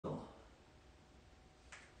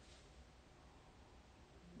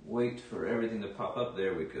wait for everything to pop up.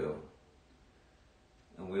 There we go.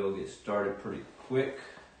 And we'll get started pretty quick.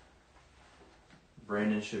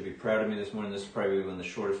 Brandon should be proud of me this morning. This is probably one of the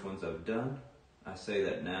shortest ones I've done. I say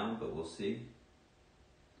that now, but we'll see.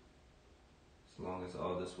 As long as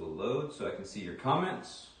all this will load so I can see your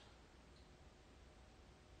comments.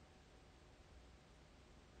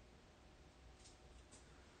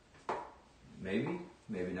 Maybe,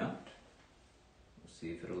 maybe not. We'll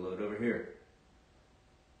see if it'll load over here.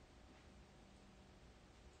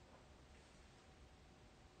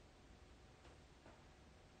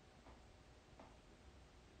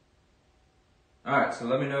 Alright, so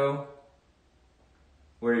let me know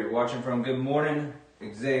where you're watching from. Good morning,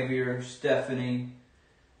 Xavier, Stephanie,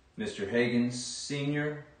 Mr. Higgins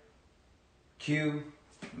Sr., Q,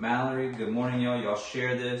 Mallory. Good morning, y'all. Y'all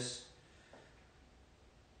share this.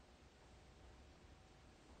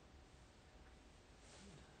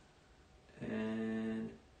 And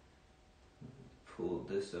pull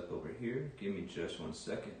this up over here. Give me just 1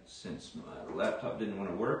 second. Since my laptop didn't want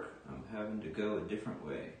to work, I'm having to go a different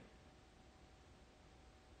way.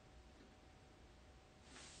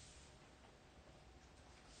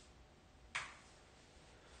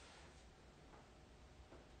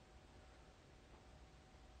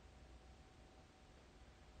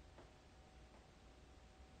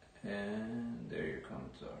 And there your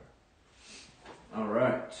comments are. All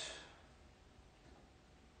right.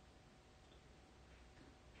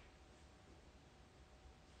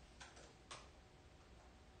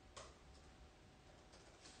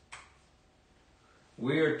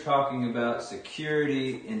 We are talking about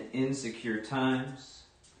security in insecure times.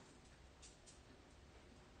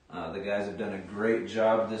 The guys have done a great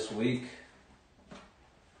job this week.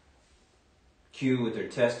 Q with their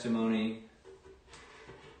testimony.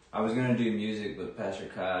 I was going to do music, but Pastor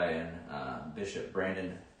Kai and Bishop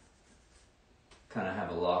Brandon kind of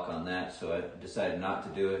have a lock on that, so I decided not to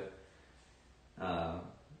do it.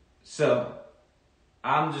 So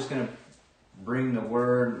I'm just going to bring the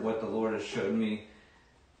word, what the Lord has showed me.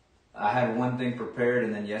 I had one thing prepared,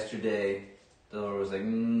 and then yesterday the Lord was like,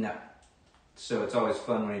 no. So it's always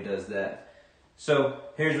fun when he does that. So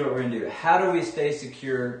here's what we're going to do. How do we stay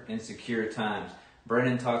secure in secure times?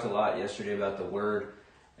 Brendan talked a lot yesterday about the word.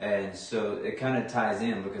 And so it kind of ties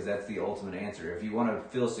in because that's the ultimate answer. If you want to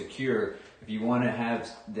feel secure, if you want to have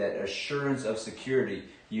that assurance of security,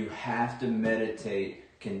 you have to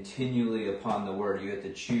meditate continually upon the word. You have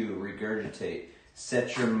to chew, regurgitate,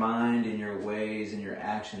 set your mind and your ways and your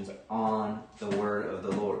actions on the word of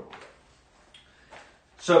the Lord.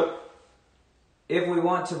 So if we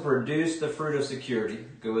want to produce the fruit of security,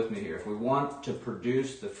 go with me here. If we want to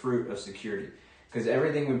produce the fruit of security, because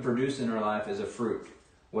everything we produce in our life is a fruit.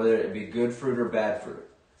 Whether it be good fruit or bad fruit.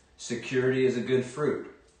 Security is a good fruit,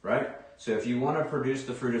 right? So if you want to produce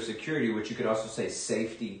the fruit of security, which you could also say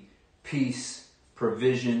safety, peace,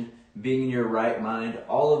 provision, being in your right mind,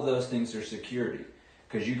 all of those things are security.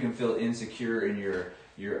 Because you can feel insecure in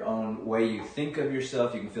your own way you think of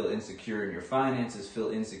yourself. You can feel insecure in your finances,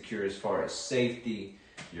 feel insecure as far as safety,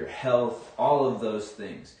 your health, all of those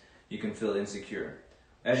things. You can feel insecure.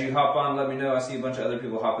 As you hop on, let me know. I see a bunch of other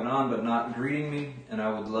people hopping on, but not greeting me, and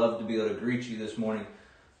I would love to be able to greet you this morning.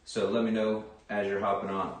 So let me know as you're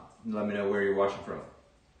hopping on. Let me know where you're watching from.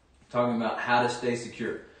 Talking about how to stay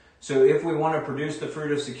secure. So if we want to produce the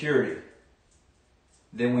fruit of security,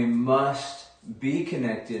 then we must be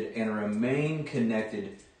connected and remain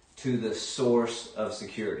connected to the source of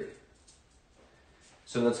security.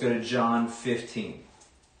 So let's go to John 15.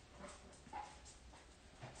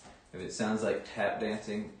 If it sounds like tap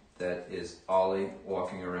dancing, that is Ollie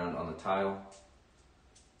walking around on the tile,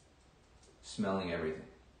 smelling everything.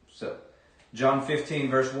 So, John 15,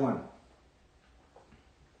 verse 1.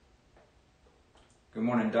 Good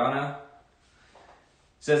morning, Donna. It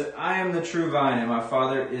says, I am the true vine, and my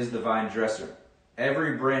Father is the vine dresser.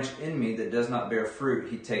 Every branch in me that does not bear fruit,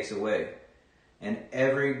 he takes away. And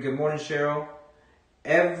good morning, Cheryl.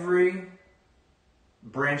 Every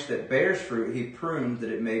branch that bears fruit, he prunes that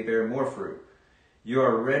it may bear more fruit. You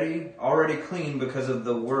are already clean because of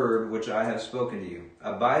the word which I have spoken to you.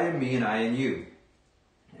 Abide in me and I in you.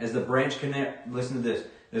 As the branch listen to this.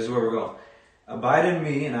 This is where we're going. Abide in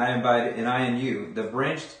me and I in you. The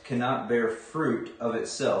branch cannot bear fruit of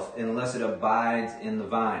itself unless it abides in the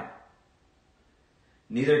vine.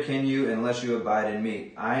 Neither can you unless you abide in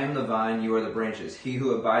me. I am the vine, you are the branches. He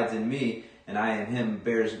who abides in me and I in him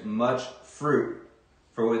bears much fruit.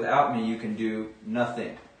 For without me you can do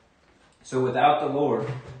nothing. So without the Lord,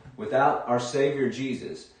 without our Savior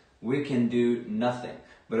Jesus, we can do nothing.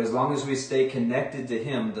 But as long as we stay connected to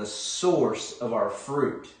him, the source of our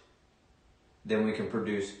fruit, then we can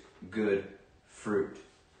produce good fruit.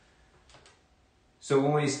 So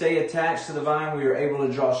when we stay attached to the vine, we are able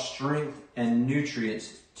to draw strength and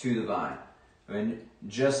nutrients to the vine. I mean,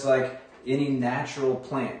 just like any natural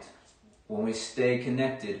plant, when we stay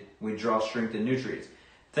connected, we draw strength and nutrients.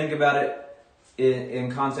 Think about it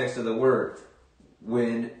in context of the word.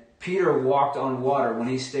 When Peter walked on water, when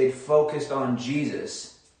he stayed focused on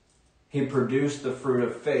Jesus, he produced the fruit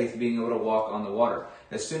of faith, being able to walk on the water.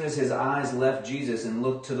 As soon as his eyes left Jesus and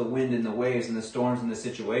looked to the wind and the waves and the storms and the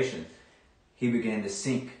situation, he began to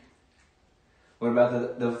sink. What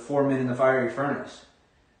about the 4 men in the fiery furnace?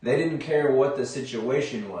 They didn't care what the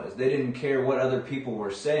situation was. They didn't care what other people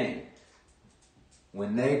were saying.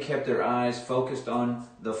 When they kept their eyes focused on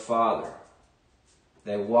the Father,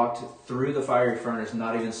 they walked through the fiery furnace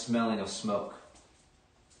not even smelling of smoke.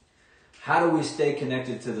 How do we stay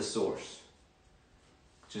connected to the source?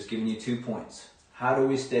 Just giving you 2 points. How do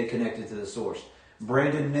we stay connected to the source?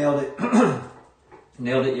 Brandon nailed it.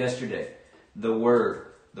 Nailed it yesterday. The Word.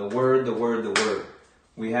 The Word, the Word, the Word.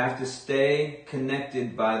 We have to stay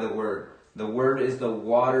connected by the Word. The Word is the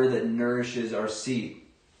water that nourishes our seed.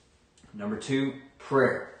 Number 2,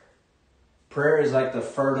 prayer. Prayer is like the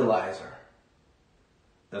fertilizer.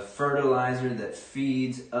 The fertilizer that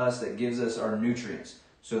feeds us, that gives us our nutrients.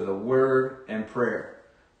 So the Word and prayer.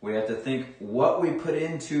 We have to think what we put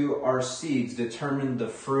into our seeds determine the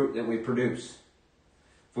fruit that we produce.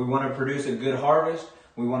 If we want to produce a good harvest,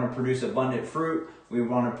 we want to produce abundant fruit, we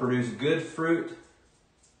want to produce good fruit,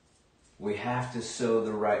 we have to sow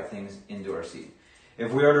the right things into our seed.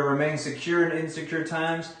 If we are to remain secure in insecure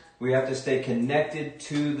times, we have to stay connected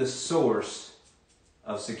to the source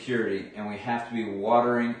of security, and we have to be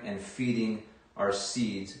watering and feeding our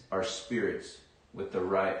seeds, our spirits, with the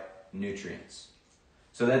right nutrients.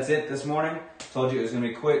 So that's it this morning. I told you it was going to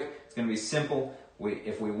be quick. It's going to be simple.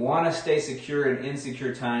 If we want to stay secure in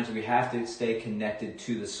insecure times, we have to stay connected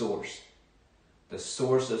to the source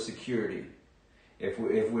of security. If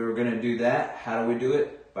we were going to do that, how do we do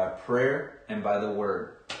it? By prayer and by the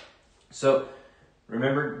Word. So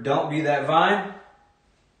remember, don't be that vine.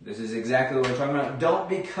 This is exactly what we're talking about. Don't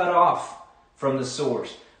be cut off from the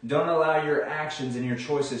source. Don't allow your actions and your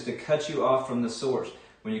choices to cut you off from the source.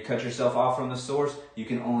 When you cut yourself off from the source, you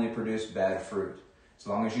can only produce bad fruit. As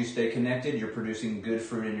long as you stay connected, you're producing good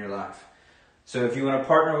fruit in your life. So if you want to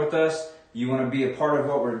partner with us, you want to be a part of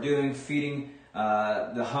what we're doing, feeding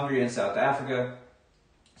the hungry in South Africa,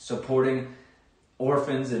 supporting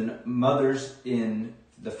orphans and mothers in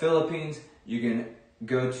the Philippines, you can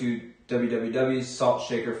go to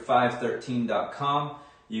www.saltshaker513.com.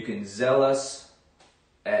 You can Zelle us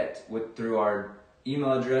through our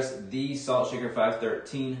email address,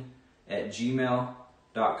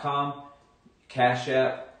 thesaltshaker513@gmail.com.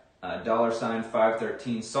 CashApp,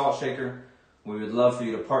 $513 SaltShaker. We would love for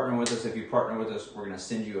you to partner with us. If you partner with us, we're going to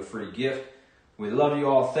send you a free gift. We love you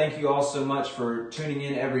all. Thank you all so much for tuning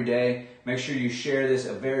in every day. Make sure you share this,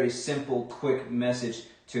 a very simple, quick message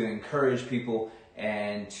to encourage people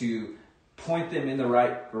and to point them in the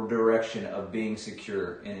right direction of being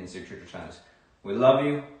secure in insecure times. We love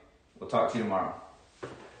you. We'll talk to you tomorrow.